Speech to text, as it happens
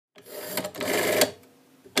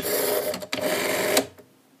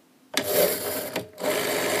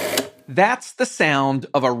That's the sound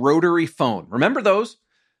of a rotary phone. Remember those?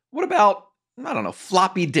 What about,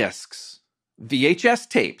 floppy disks, VHS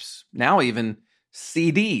tapes, now even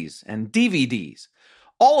CDs and DVDs?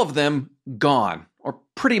 All of them gone, or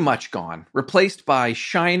pretty much gone, replaced by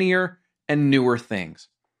shinier and newer things.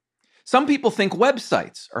 Some people think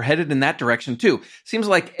websites are headed in that direction too. Seems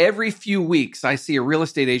like every few weeks I see a real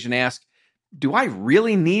estate agent ask, do I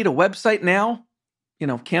really need a website now?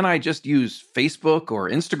 Can I just use Facebook or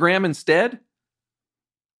Instagram instead?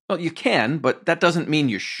 Well, you can, but that doesn't mean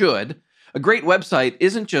you should. A great website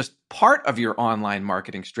isn't just part of your online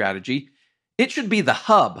marketing strategy. It should be the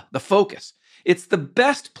hub, the focus. It's the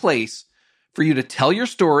best place for you to tell your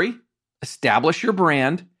story, establish your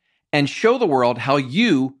brand, and show the world how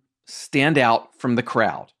you stand out from the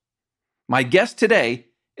crowd. My guest today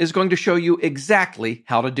is going to show you exactly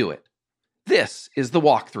how to do it. This is The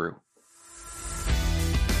Walkthrough.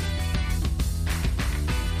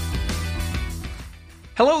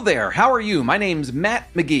 Hello there, how are you? My name's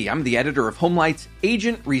Matt McGee. I'm the editor of HomeLight's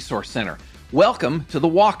Agent Resource Center. Welcome to The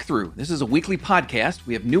Walkthrough. This is a weekly podcast.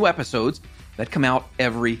 We have new episodes that come out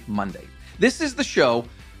every Monday. This is the show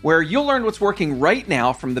where you'll learn what's working right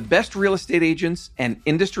now from the best real estate agents and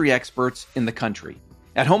industry experts in the country.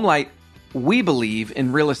 At HomeLight, we believe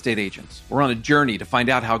in real estate agents. We're on a journey to find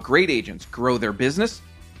out how great agents grow their business,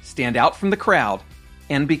 stand out from the crowd,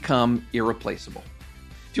 and become irreplaceable.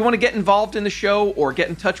 If you want to get involved in the show or get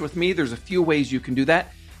in touch with me, there's a few ways you can do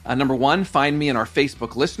that. Number one, find me in our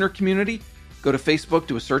Facebook listener community. Go to Facebook,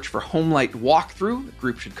 do a search for HomeLight Walkthrough. The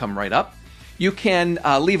group should come right up. You can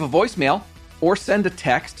leave a voicemail or send a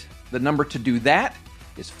text. The number to do that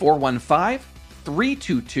is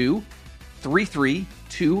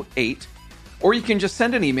 415-322-3328. Or you can just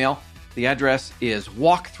send an email. The address is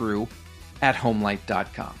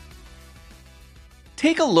walkthrough@homelight.com.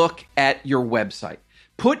 Take a look at your website.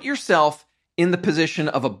 Put yourself in the position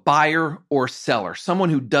of a buyer or seller,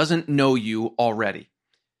 someone who doesn't know you already.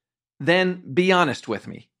 Then be honest with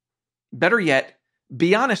me. Better yet,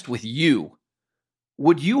 be honest with you.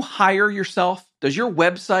 Would you hire yourself? Does your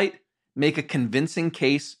website make a convincing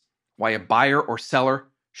case why a buyer or seller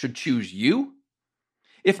should choose you?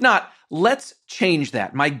 If not, let's change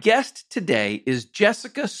that. My guest today is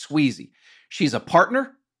Jessica Sweezy. She's a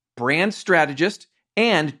partner, brand strategist,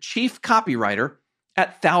 and chief copywriter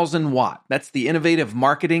at 1000 Watt. That's the innovative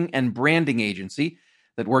marketing and branding agency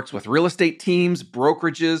that works with real estate teams,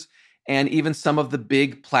 brokerages, and even some of the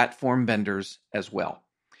big platform vendors as well.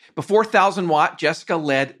 Before 1000 Watt, Jessica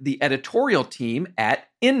led the editorial team at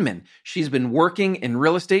Inman. She's been working in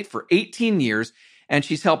real estate for 18 years, and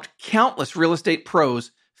she's helped countless real estate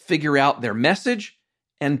pros figure out their message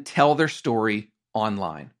and tell their story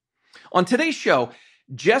online. On today's show,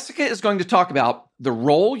 Jessica is going to talk about the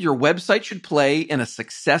role your website should play in a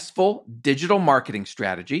successful digital marketing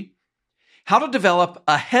strategy, how to develop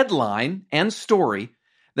a headline and story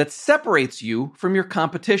that separates you from your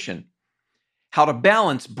competition, how to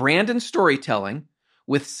balance brand and storytelling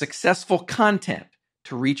with successful content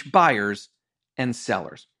to reach buyers and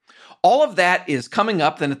sellers. All of that is coming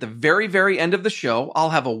up. Then at the very, very end of the show, I'll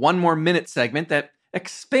have a 1 more minute segment that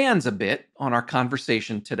expands a bit on our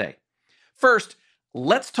conversation today. First,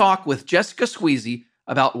 let's talk with Jessica Sweezy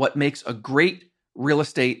about what makes a great real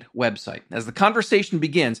estate website. As the conversation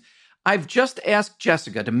begins, I've just asked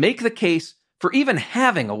Jessica to make the case for even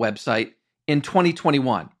having a website in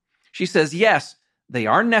 2021. She says, yes, they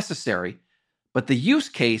are necessary, but the use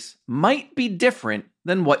case might be different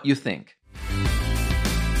than what you think.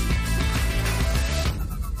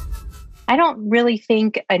 I don't really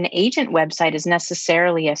think an agent website is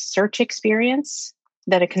necessarily a search experience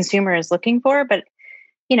that a consumer is looking for, but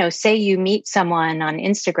say you meet someone on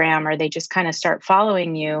Instagram or they just kind of start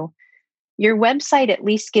following you, your website at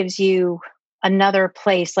least gives you another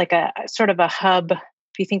place, like a sort of a hub.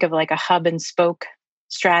 If you think of like a hub and spoke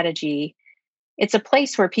strategy, it's a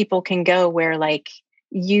place where people can go where like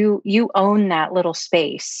you own that little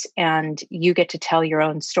space and you get to tell your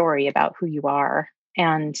own story about who you are.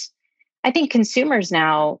 And I think consumers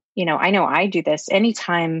now, I know I do this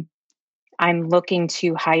anytime I'm looking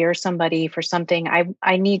to hire somebody for something,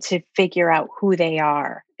 I need to figure out who they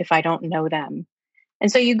are if I don't know them.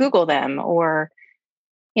 And so you Google them or,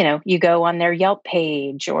 you go on their Yelp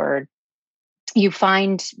page or you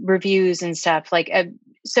find reviews and stuff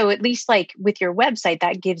so at least like with your website,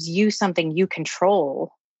 that gives you something you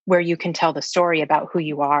control where you can tell the story about who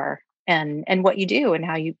you are and what you do and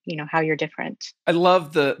how how you're different. I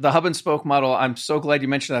love the hub and spoke model. I'm so glad you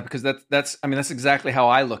mentioned that because that's exactly how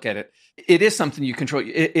I look at it. It is something you control.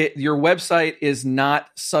 Your website is not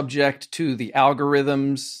subject to the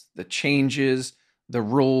algorithms, the changes, the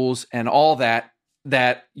rules and all that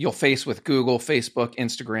you'll face with Google, Facebook,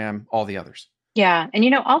 Instagram, all the others. Yeah.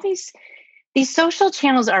 And all these social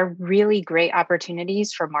channels are really great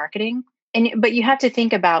opportunities for marketing. But you have to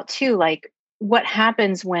think about too, like what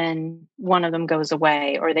happens when one of them goes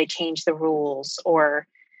away or they change the rules or,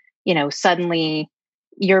 suddenly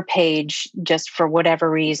your page, just for whatever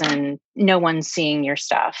reason, no one's seeing your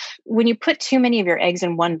stuff. When you put too many of your eggs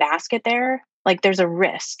in one basket there, like there's a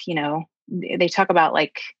risk, they talk about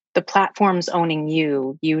like the platforms owning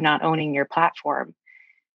you not owning your platform.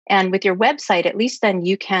 And with your website, at least then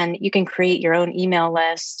you can create your own email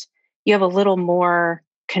list. You have a little more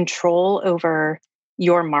control over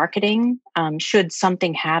your marketing. Should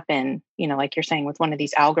something happen, like you're saying with one of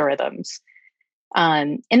these algorithms.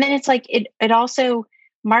 And then it's like, it also,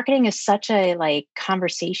 marketing is such a like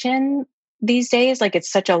conversation these days. Like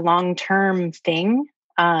it's such a long-term thing.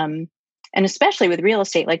 And especially with real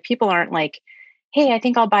estate, like people aren't like, hey, I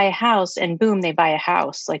think I'll buy a house, and boom, they buy a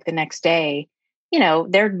house like the next day.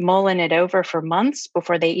 They're mulling it over for months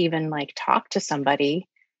before they even like talk to somebody.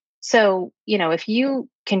 So, if you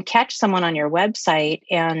can catch someone on your website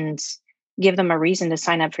and give them a reason to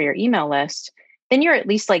sign up for your email list, then you're at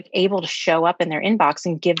least like able to show up in their inbox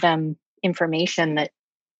and give them information that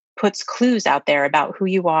puts clues out there about who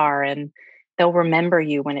you are, and they'll remember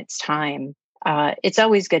you when it's time. It's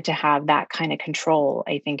always good to have that kind of control,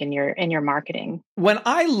 I think, in your marketing. When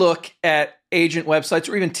I look at agent websites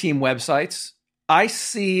or even team websites, I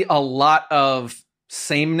see a lot of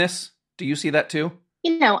sameness. Do you see that too?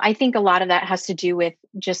 I think a lot of that has to do with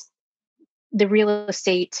just the real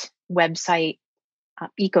estate website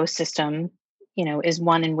ecosystem, is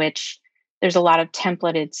one in which there's a lot of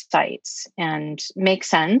templated sites, and makes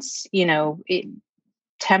sense.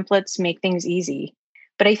 Templates make things easy.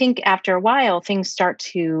 But I think after a while, things start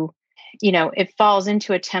to, it falls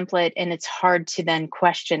into a template and it's hard to then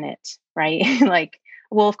question it, right? Like,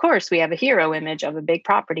 well, of course, we have a hero image of a big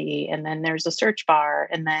property, and then there's a search bar,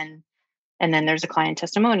 and then there's a client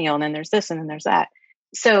testimonial, and then there's this, and then there's that.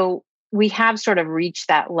 So we have sort of reached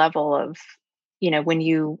that level of, when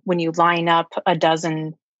you line up a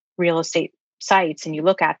dozen real estate sites and you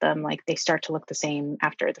look at them, like they start to look the same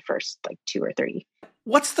after the first like 2 or 3.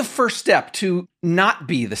 What's the first step to not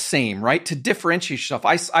be the same, right? To differentiate yourself.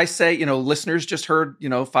 I say, listeners just heard,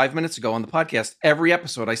 5 minutes ago on the podcast, every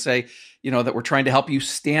episode I say, that we're trying to help you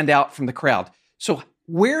stand out from the crowd. So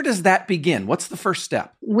where does that begin? What's the first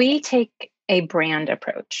step? We take a brand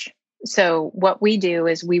approach. So what we do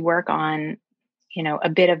is we work on, a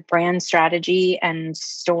bit of brand strategy and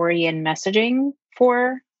story and messaging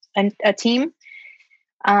for a team.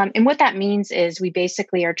 And what that means is we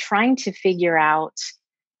basically are trying to figure out,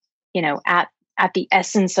 at the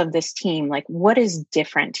essence of this team, like what is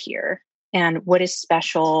different here and what is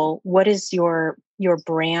special? What is your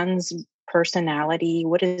brand's personality?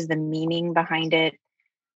 What is the meaning behind it?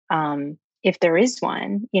 If there is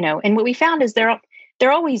one, and what we found is there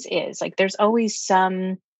always is, like, there's always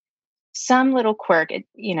some little quirk.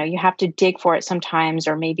 You have to dig for it sometimes,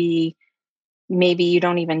 or maybe you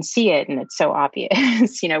don't even see it and it's so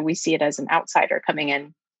obvious. We see it as an outsider coming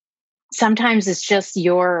in. Sometimes it's just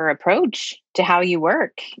your approach to how you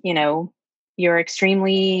work. You're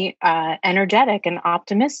extremely energetic and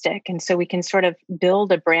optimistic. And so we can sort of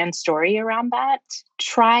build a brand story around that,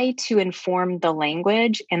 try to inform the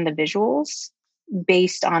language and the visuals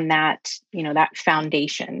based on that, that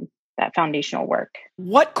foundational work.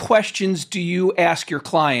 What questions do you ask your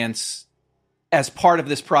clients as part of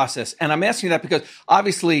this process? And I'm asking that because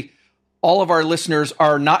obviously all of our listeners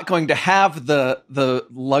are not going to have the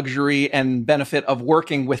luxury and benefit of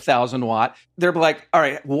working with 1000 Watt. They're like, all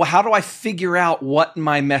right, well, how do I figure out what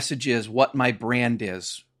my message is, what my brand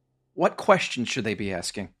is? What questions should they be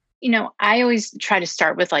asking? I always try to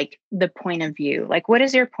start with like the point of view. Like, what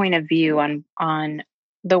is your point of view on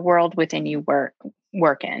the world within you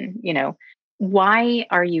work in? Why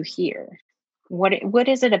are you here? What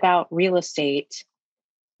is it about real estate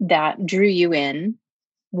that drew you in?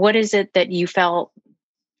 What is it that you felt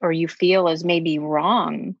or you feel is maybe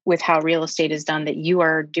wrong with how real estate is done that you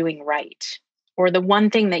are doing right? Or the one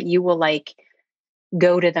thing that you will like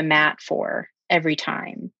go to the mat for every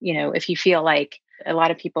time? If you feel like, a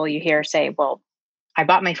lot of people you hear say, well, I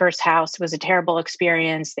bought my first house, it was a terrible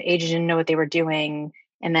experience. The agent didn't know what they were doing.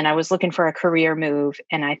 And then I was looking for a career move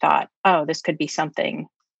and I thought, oh, this could be something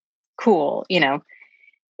cool.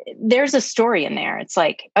 There's a story in there. It's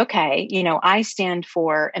like, okay, I stand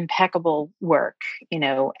for impeccable work,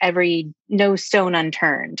 every no stone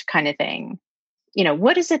unturned kind of thing.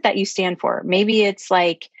 What is it that you stand for? Maybe it's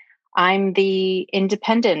like, I'm the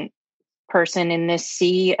independent person in this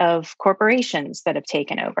sea of corporations that have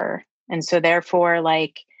taken over. And so therefore,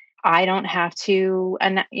 like, I don't have to,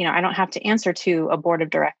 and I don't have to answer to a board of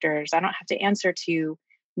directors. I don't have to answer to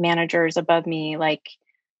managers above me. Like,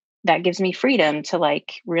 that gives me freedom to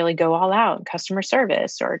like really go all out in customer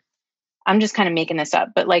service, or I'm just kind of making this up,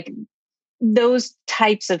 but like those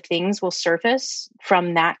types of things will surface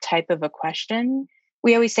from that type of a question.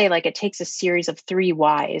 We always say like it takes a series of 3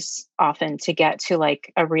 whys often to get to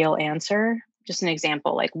like a real answer. Just an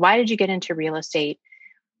example, like, why did you get into real estate?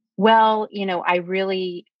 Well,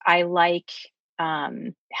 I like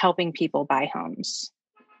helping people buy homes.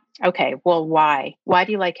 Okay, well, why? Why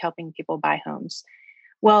do you like helping people buy homes?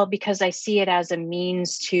 Well, because I see it as a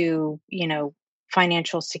means to,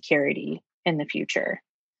 financial security in the future.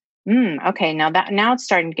 Okay, now it's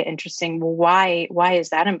starting to get interesting. Well, why is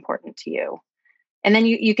that important to you? And then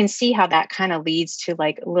you can see how that kind of leads to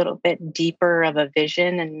like a little bit deeper of a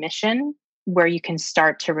vision and mission, where you can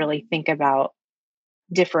start to really think about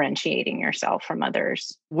differentiating yourself from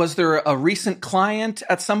others. Was there a recent client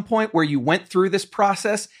at some point where you went through this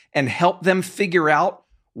process and helped them figure out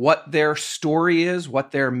what their story is,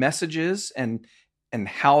 what their message is, and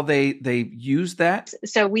how they use that?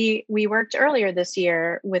 So we worked earlier this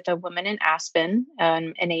year with a woman in Aspen,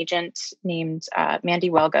 an agent named Mandy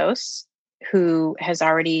Welgos, who has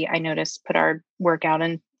already, I noticed, put our work out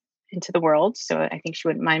into the world. So I think she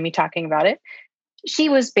wouldn't mind me talking about it. She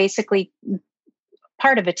was basically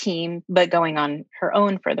part of a team, but going on her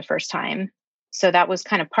own for the first time. So that was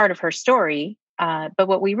kind of part of her story. But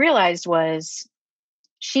what we realized was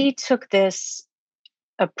she took this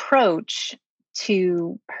approach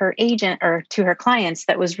to her agent or to her clients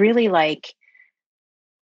that was really like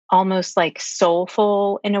almost like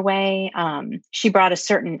soulful in a way. She brought a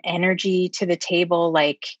certain energy to the table.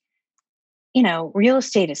 Like, real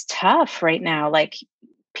estate is tough right now. Like,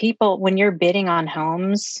 people, when you're bidding on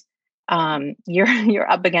homes,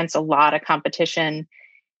 you're up against a lot of competition.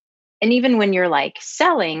 And even when you're like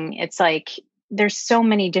selling, it's like there's so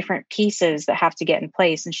many different pieces that have to get in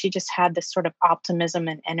place. And she just had this sort of optimism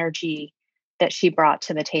and energy that she brought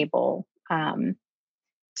to the table.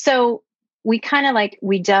 So we kind of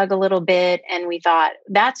we dug a little bit and we thought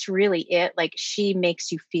that's really it. Like, she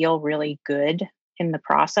makes you feel really good in the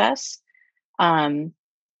process. And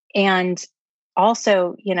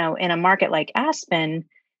also, in a market like Aspen,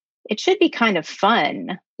 it should be kind of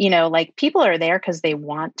fun. Like, people are there because they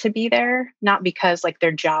want to be there, not because like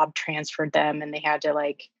their job transferred them and they had to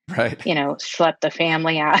right. Schlep the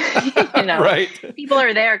family out. Right. People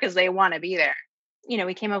are there because they want to be there.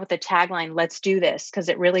 We came up with the tagline, "Let's do this," because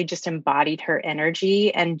it really just embodied her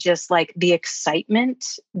energy and just like the excitement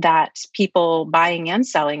that people buying and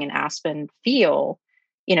selling in Aspen feel,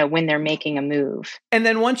 when they're making a move. And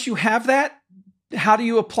then once you have that, how do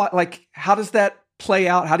you apply, how does that play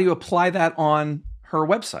out? How do you apply that on her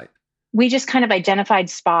website? We just kind of identified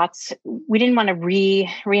spots. We didn't want to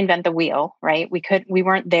reinvent the wheel, right? We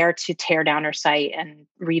weren't there to tear down her site and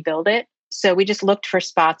rebuild it. So we just looked for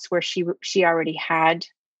spots where she already had,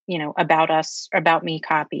 about us, about me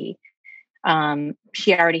copy.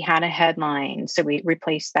 She already had a headline, so we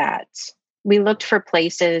replaced that. We looked for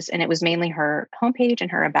places, and it was mainly her homepage and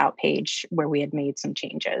her about page where we had made some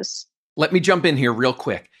changes. Let me jump in here real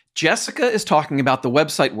quick. Jessica is talking about the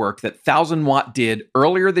website work that 1000 Watt did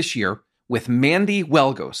earlier this year with Mandy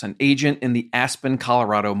Welgos, an agent in the Aspen,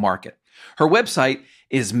 Colorado market. Her website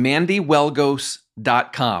is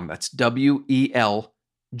mandywelgos.com. That's WELGOS.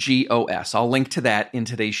 I'll link to that in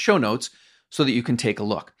today's show notes so that you can take a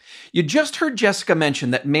look. You just heard Jessica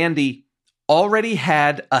mention that Mandy already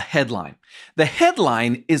had a headline. The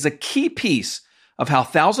headline is a key piece of how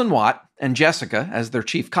 1000 Watt and Jessica, as their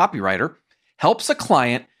chief copywriter, helps a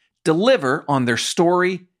client deliver on their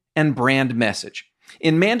story and brand message.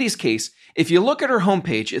 In Mandy's case, if you look at her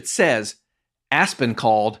homepage, it says, Aspen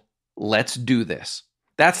called, let's do this.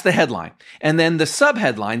 That's the headline. And then the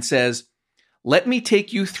subheadline says, let me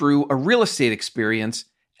take you through a real estate experience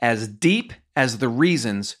as deep as the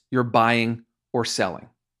reasons you're buying or selling.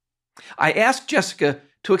 I asked Jessica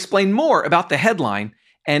to explain more about the headline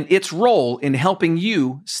and its role in helping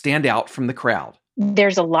you stand out from the crowd.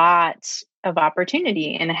 There's a lot of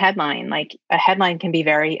opportunity in a headline. Like, a headline can be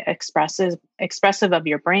very expressive of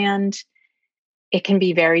your brand. It can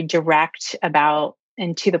be very direct about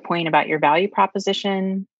and to the point about your value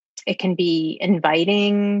proposition. It can be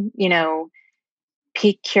inviting,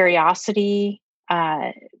 pique curiosity.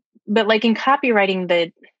 But like in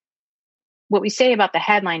copywriting, what we say about the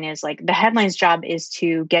headline is like the headline's job is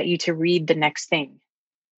to get you to read the next thing,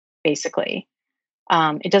 basically.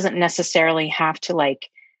 It doesn't necessarily have to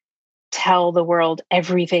tell the world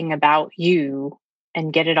everything about you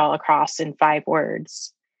and get it all across in 5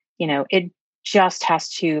 words. It just has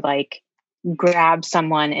to like grab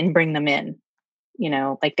someone and bring them in.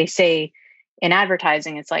 Like they say in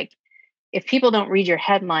advertising, it's like, if people don't read your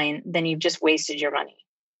headline, then you've just wasted your money.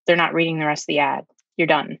 They're not reading the rest of the ad. You're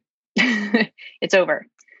done. It's over.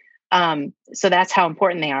 So that's how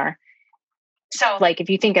important they are. So like, if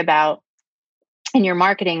you think about in your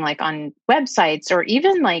marketing, like on websites or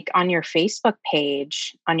even like on your Facebook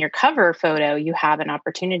page, on your cover photo, you have an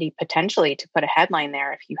opportunity potentially to put a headline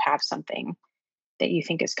there if you have something that you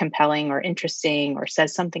think is compelling or interesting or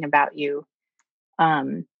says something about you.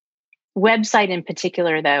 Website in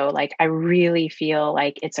particular, though, like I really feel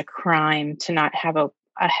like it's a crime to not have a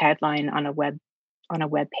headline on a web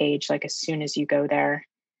page. Like as soon as you go there,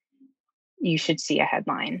 you should see a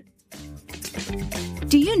headline.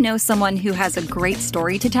 Do you know someone who has a great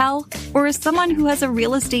story to tell? Or is someone who has a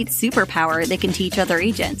real estate superpower they can teach other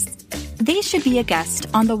agents? They should be a guest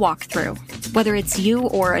on The Walkthrough. Whether it's you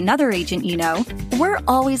or another agent you know, we're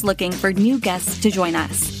always looking for new guests to join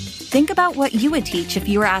us. Think about what you would teach if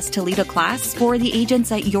you were asked to lead a class for the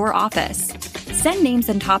agents at your office. Send names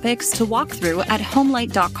and topics to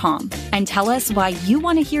walkthrough@homelight.com and tell us why you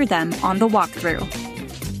want to hear them on The Walkthrough.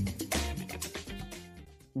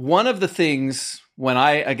 One of the things when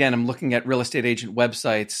I'm looking at real estate agent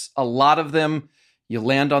websites, a lot of them, you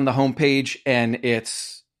land on the homepage and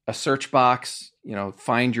it's a search box,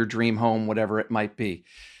 find your dream home, whatever it might be.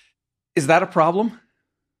 Is that a problem?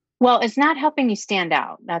 Well, it's not helping you stand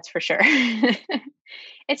out. That's for sure.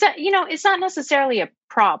 It's not necessarily a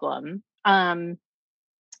problem.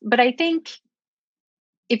 But I think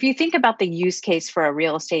if you think about the use case for a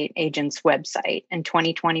real estate agent's website in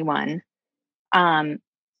 2021,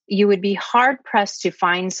 you would be hard pressed to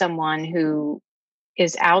find someone who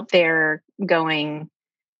is out there going,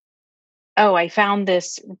 oh, I found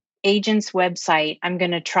this agent's website. I'm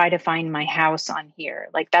going to try to find my house on here.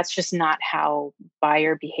 Like, that's just not how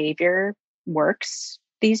buyer behavior works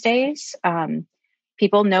these days.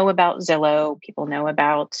 People know about Zillow. People know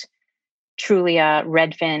about Trulia,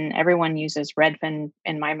 Redfin. Everyone uses Redfin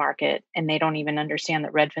in my market, and they don't even understand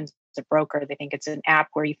that Redfin's a broker. They think it's an app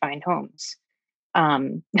where you find homes.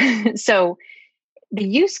 So the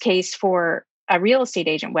use case for a real estate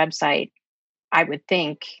agent website, I would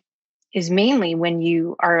think, is mainly when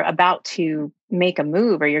you are about to make a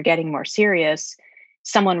move or you're getting more serious,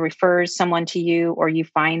 someone refers someone to you or you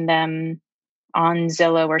find them on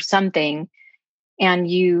Zillow or something,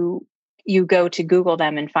 and you go to Google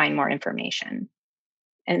them and find more information.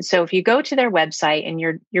 And so if you go to their website and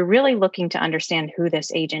you're really looking to understand who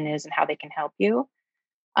this agent is and how they can help you,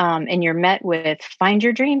 and you're met with find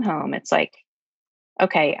your dream home, it's like,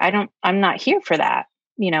 okay, I'm not here for that.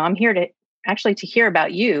 I'm here to hear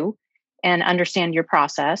about you and understand your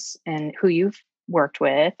process and who you've worked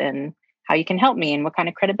with and how you can help me and what kind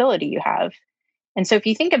of credibility you have. And so if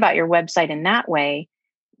you think about your website in that way,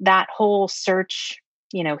 that whole search,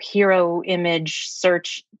 hero image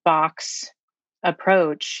search box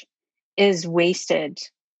approach is wasted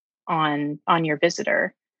on your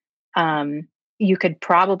visitor. You could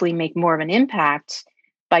probably make more of an impact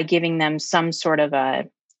by giving them some sort of a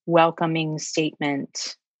welcoming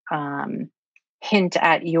statement, hint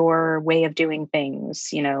at your way of doing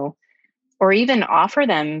things, or even offer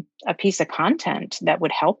them a piece of content that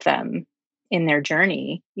would help them in their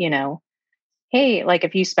journey. Hey, like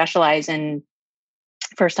if you specialize in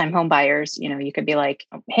first-time home buyers, you could be like,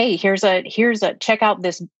 hey, here's a check out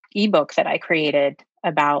this ebook that I created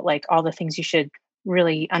about like all the things you should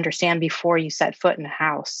really understand before you set foot in a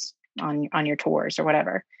house on your tours or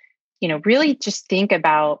whatever. Really just think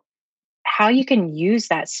about how you can use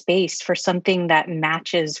that space for something that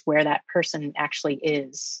matches where that person actually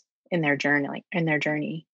is in their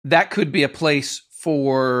journey. That could be a place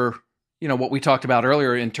for, what we talked about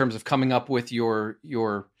earlier in terms of coming up with your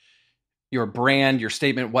brand, your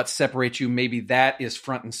statement, what separates you. Maybe that is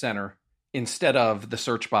front and center instead of the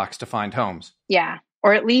search box to find homes. Yeah.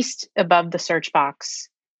 Or at least above the search box.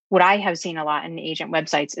 What I have seen a lot in agent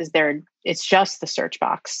websites is it's just the search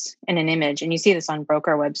box and an image. And you see this on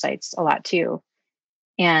broker websites a lot too.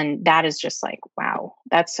 And that is just like, wow,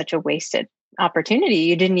 that's such a wasted opportunity.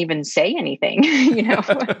 You didn't even say anything,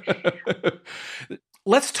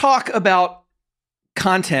 Let's talk about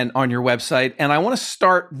content on your website. And I want to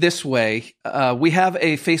start this way. We have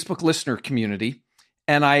a Facebook listener community.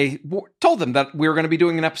 And I told them that we were going to be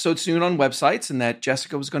doing an episode soon on websites and that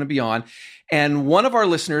Jessica was going to be on. And one of our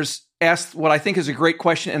listeners asked what I think is a great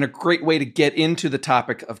question and a great way to get into the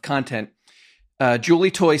topic of content.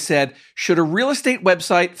 Julie Toy said, should a real estate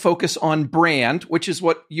website focus on brand, which is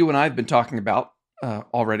what you and I have been talking about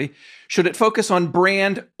already? Should it focus on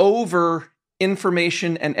brand over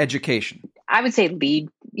information and education? I would say lead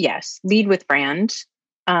with brand.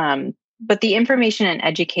 But the information and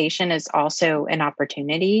education is also an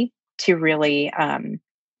opportunity to really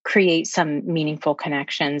create some meaningful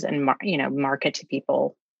connections and market to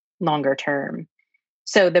people longer term.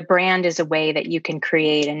 So the brand is a way that you can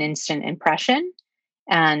create an instant impression.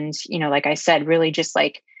 And, like I said, really just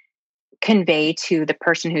like convey to the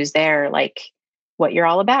person who's there, like what you're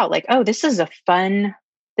all about. Like, oh, this is a fun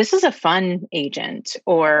agent,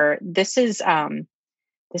 or this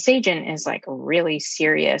agent is like really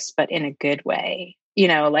serious, but in a good way,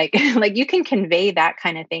 like you can convey that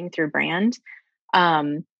kind of thing through brand,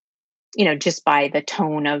 just by the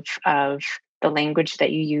tone of the language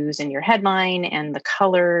that you use in your headline and the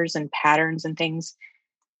colors and patterns and things.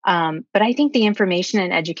 But I think the information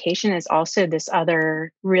and education is also this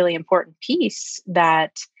other really important piece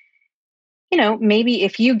that, maybe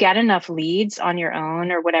if you get enough leads on your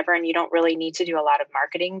own or whatever, and you don't really need to do a lot of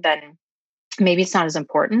marketing, then maybe it's not as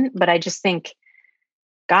important. But I just think,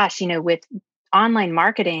 gosh, with online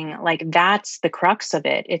marketing, like that's the crux of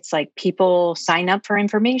it. It's like people sign up for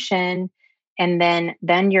information and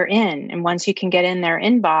then you're in. And once you can get in their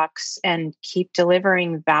inbox and keep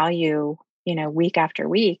delivering value, week after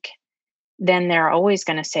week, then they're always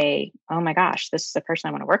going to say, oh my gosh, this is the person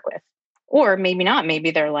I want to work with. Or maybe not.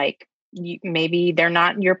 Maybe they're like, maybe they're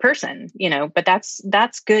not your person, but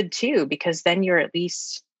that's good too, because then you're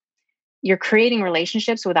creating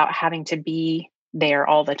relationships without having to be there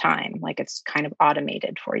all the time. Like it's kind of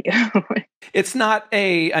automated for you. It's not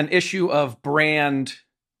an issue of brand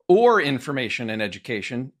or information and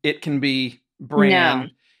education. It can be brand. No.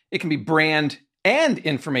 It can be brand and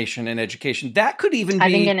information and education. That could even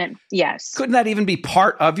be, yes. Couldn't that even be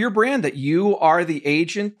part of your brand, that you are the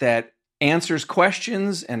agent that answers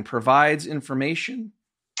questions and provides information?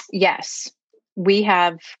 Yes. We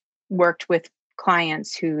have worked with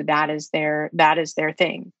clients who that is their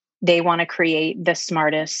thing. They want to create the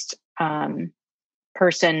smartest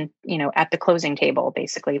person, at the closing table,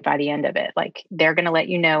 basically by the end of it. Like they're going to let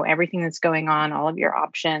you know everything that's going on, all of your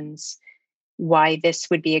options, why this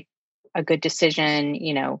would be a good decision,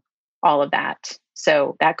 all of that.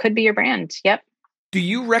 So that could be your brand. Yep. Do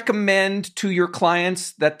you recommend to your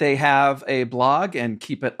clients that they have a blog and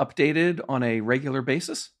keep it updated on a regular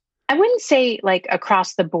basis? I wouldn't say like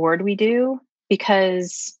across the board we do,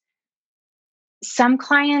 because some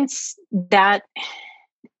clients that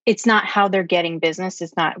it's not how they're getting business.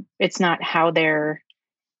 It's not how they're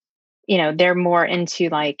more into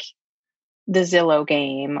like the Zillow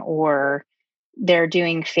game, or they're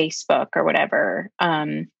doing Facebook or whatever.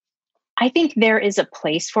 I think there is a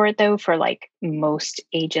place for it though, for like most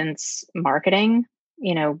agents marketing,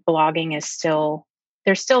 blogging is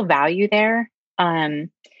there's still value there.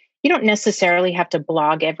 You don't necessarily have to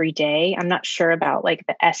blog every day. I'm not sure about like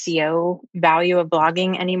the SEO value of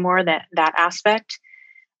blogging anymore, that aspect.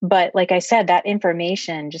 But like I said, that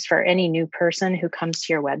information, just for any new person who comes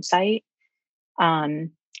to your website,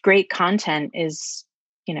 great content is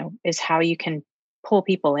how you can pull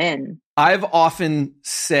people in. I've often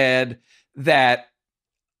said that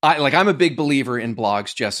I'm a big believer in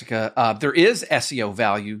blogs, Jessica. There is SEO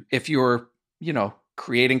value if you're,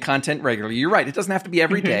 creating content regularly. You're right. It doesn't have to be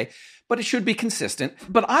every day, but it should be consistent.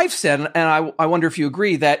 But I've said, and I wonder if you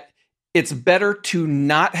agree, that it's better to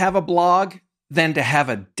not have a blog than to have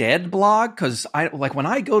a dead blog. Because when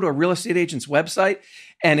I go to a real estate agent's website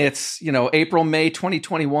and it's, April, May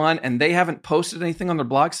 2021, and they haven't posted anything on their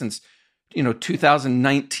blog since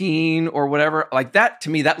 2019 or whatever, like that, to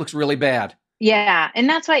me, that looks really bad. Yeah. And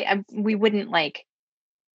that's why we wouldn't like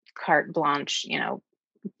carte blanche,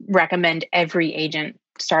 recommend every agent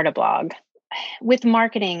start a blog. With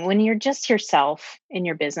marketing, when you're just yourself in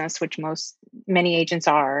your business, which many agents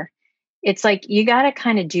are, it's like, you got to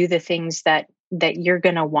kind of do the things that you're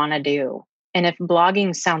going to want to do. And if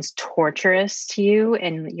blogging sounds torturous to you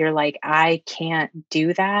and you're like, I can't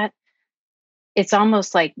do that, it's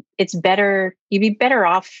almost like you'd be better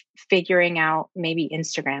off figuring out maybe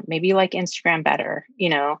Instagram. Maybe you like Instagram better,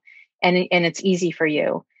 and it's easy for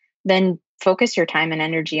you. Then focus your time and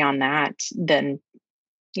energy on that than,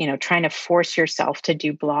 trying to force yourself to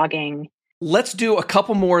do blogging. Let's do a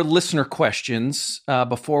couple more listener questions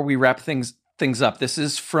before we wrap things up. This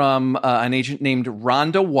is from an agent named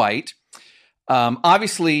Rhonda White.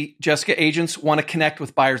 Obviously, Jessica, agents want to connect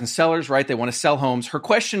with buyers and sellers, right? They want to sell homes. Her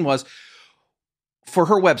question was, for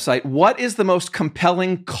her website, what is the most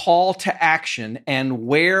compelling call to action, and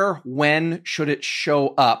where, when should it show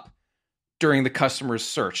up during the customer's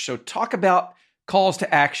search. So talk about calls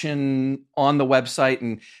to action on the website,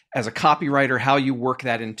 and as a copywriter, how you work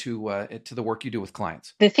that into to the work you do with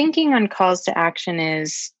clients. The thinking on calls to action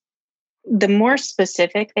is the more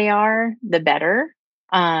specific they are, the better.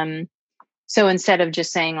 So instead of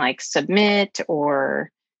just saying like submit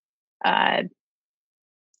or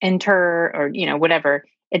enter or, whatever,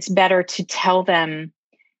 it's better to tell them,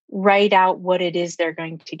 write out what it is they're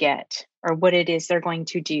going to get or what it is they're going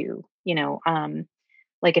to do.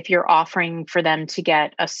 Like if you're offering for them to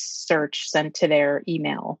get a search sent to their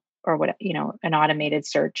email or what, an automated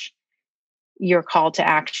search, your call to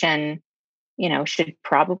action, should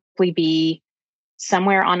probably be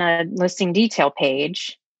somewhere on a listing detail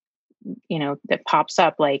page, that pops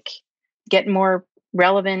up like get more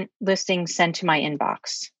relevant listings sent to my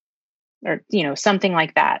inbox or, something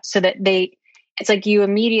like that. So that it's like you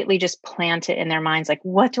immediately just plant it in their minds. Like,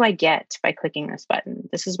 what do I get by clicking this button?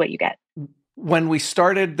 This is what you get. When we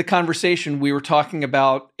started the conversation, we were talking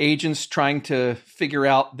about agents trying to figure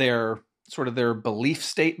out their belief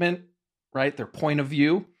statement, right? Their point of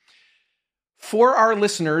view. For our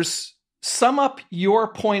listeners, sum up your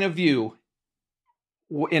point of view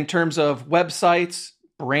in terms of websites,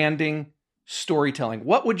 branding, storytelling.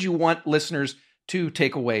 What would you want listeners to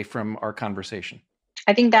take away from our conversation?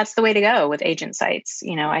 I think that's the way to go with agent sites.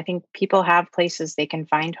 I think people have places they can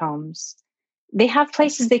find homes. They have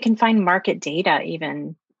places they can find market data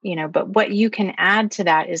even, but what you can add to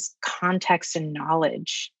that is context and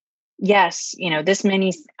knowledge. Yes, this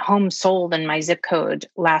many homes sold in my zip code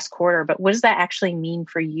last quarter, but what does that actually mean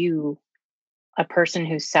for you, a person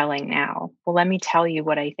who's selling now? Well, let me tell you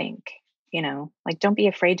what I think, like, don't be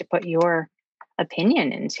afraid to put your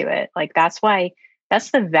opinion into it. Like, that's the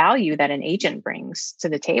value that an agent brings to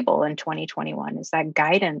the table in 2021 is that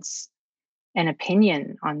guidance and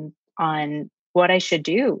opinion on what I should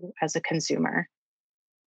do as a consumer.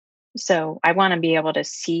 So I want to be able to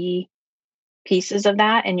see pieces of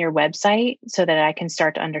that in your website so that I can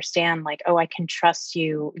start to understand like, oh, I can trust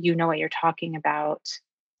you. You know what you're talking about.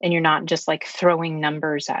 And you're not just like throwing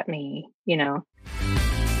numbers at me,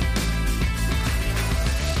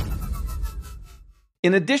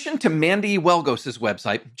 In addition to Mandy Welgos'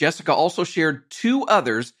 website, Jessica also shared two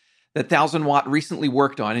others that 1000 Watt recently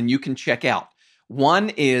worked on, and you can check out. One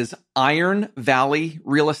is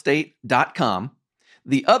ironvalleyrealestate.com.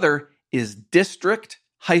 The other is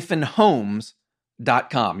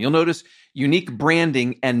district-homes.com. You'll notice unique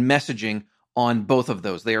branding and messaging on both of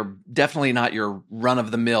those. They are definitely not your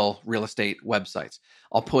run-of-the-mill real estate websites.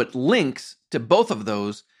 I'll put links to both of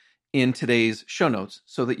those in today's show notes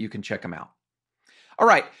so that you can check them out. All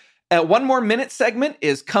right. One more minute segment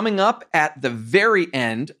is coming up at the very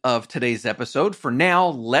end of today's episode. For now,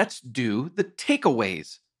 let's do the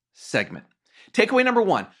takeaways segment. Takeaway number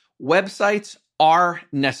one, websites are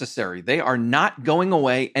necessary. They are not going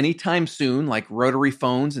away anytime soon like rotary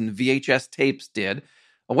phones and VHS tapes did.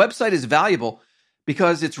 A website is valuable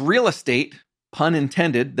because it's real estate, pun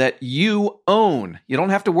intended, that you own. You don't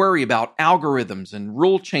have to worry about algorithms and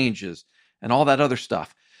rule changes and all that other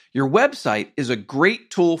stuff. Your website is a great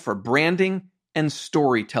tool for branding and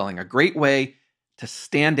storytelling, a great way to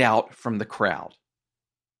stand out from the crowd.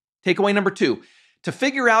 Takeaway number two, to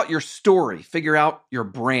figure out your story, figure out your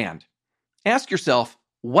brand, ask yourself,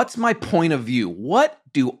 what's my point of view? What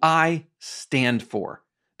do I stand for?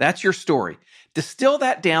 That's your story. Distill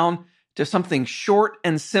that down to something short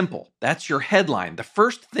and simple. That's your headline, the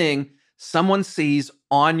first thing someone sees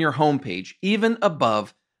on your homepage, even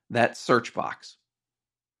above that search box.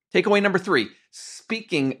 Takeaway number three,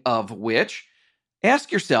 speaking of which,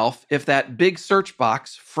 ask yourself if that big search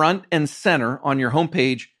box front and center on your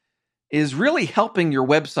homepage is really helping your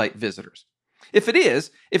website visitors. If it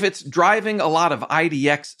is, if it's driving a lot of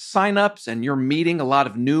IDX signups and you're meeting a lot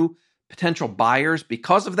of new potential buyers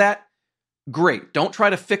because of that, great. Don't try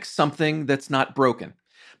to fix something that's not broken.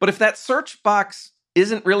 But if that search box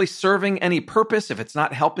isn't really serving any purpose, if it's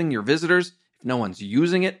not helping your visitors, if no one's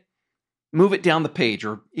using it, move it down the page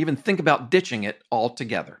or even think about ditching it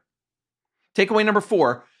altogether. Takeaway number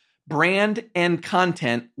four, brand and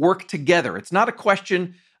content work together. It's not a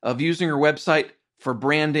question of using your website for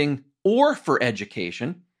branding or for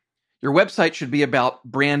education. Your website should be about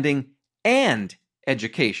branding and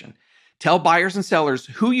education. Tell buyers and sellers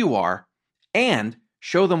who you are and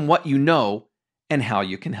show them what you know and how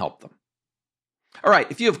you can help them. All right,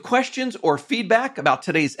 if you have questions or feedback about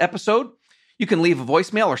today's episode, you can leave a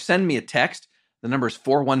voicemail or send me a text. The number is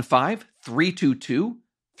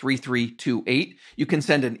 415-322-3328. You can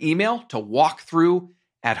send an email to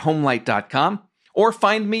walkthrough@homelight.com or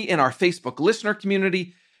find me in our Facebook listener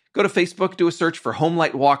community. Go to Facebook, do a search for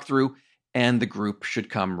Homelight Walkthrough, and the group should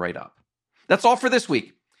come right up. That's all for this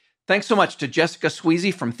week. Thanks so much to Jessica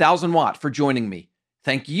Sweezy from 1000 Watt for joining me.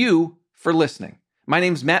 Thank you for listening. My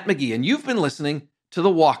name's Matt McGee, and you've been listening to The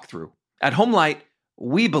Walkthrough. At HomeLight,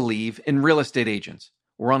 we believe in real estate agents.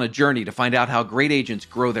 We're on a journey to find out how great agents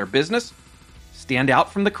grow their business, stand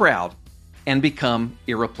out from the crowd, and become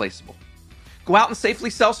irreplaceable. Go out and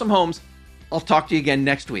safely sell some homes. I'll talk to you again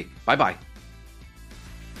next week. Bye-bye.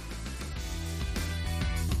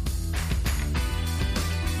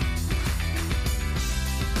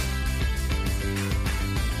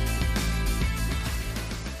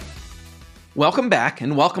 Welcome back,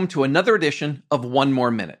 and welcome to another edition of One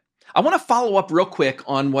More Minute. I want to follow up real quick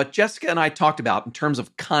on what Jessica and I talked about in terms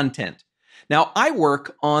of content. Now, I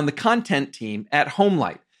work on the content team at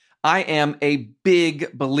HomeLight. I am a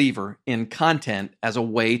big believer in content as a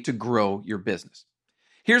way to grow your business.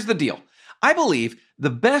 Here's the deal. I believe the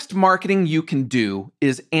best marketing you can do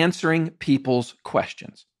is answering people's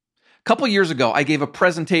questions. A couple years ago, I gave a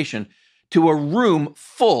presentation to a room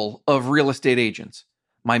full of real estate agents.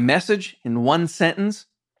 My message in one sentence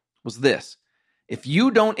was this: if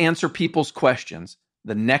you don't answer people's questions,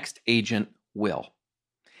 the next agent will.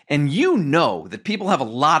 And you know that people have a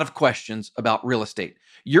lot of questions about real estate.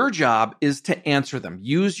 Your job is to answer them.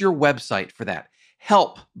 Use your website for that.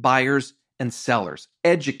 Help buyers and sellers.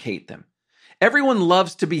 Educate them. Everyone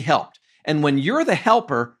loves to be helped. And when you're the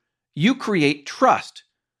helper, you create trust.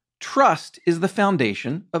 Trust is the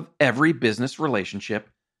foundation of every business relationship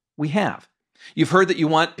we have. You've heard that you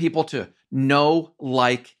want people to know,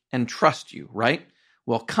 like, and trust you, right?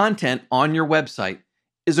 Well, content on your website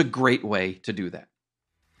is a great way to do that.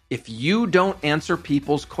 If you don't answer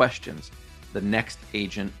people's questions, the next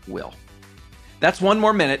agent will. That's One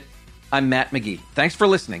More Minute. I'm Matt McGee. Thanks for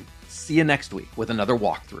listening. See you next week with another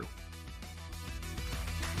walkthrough.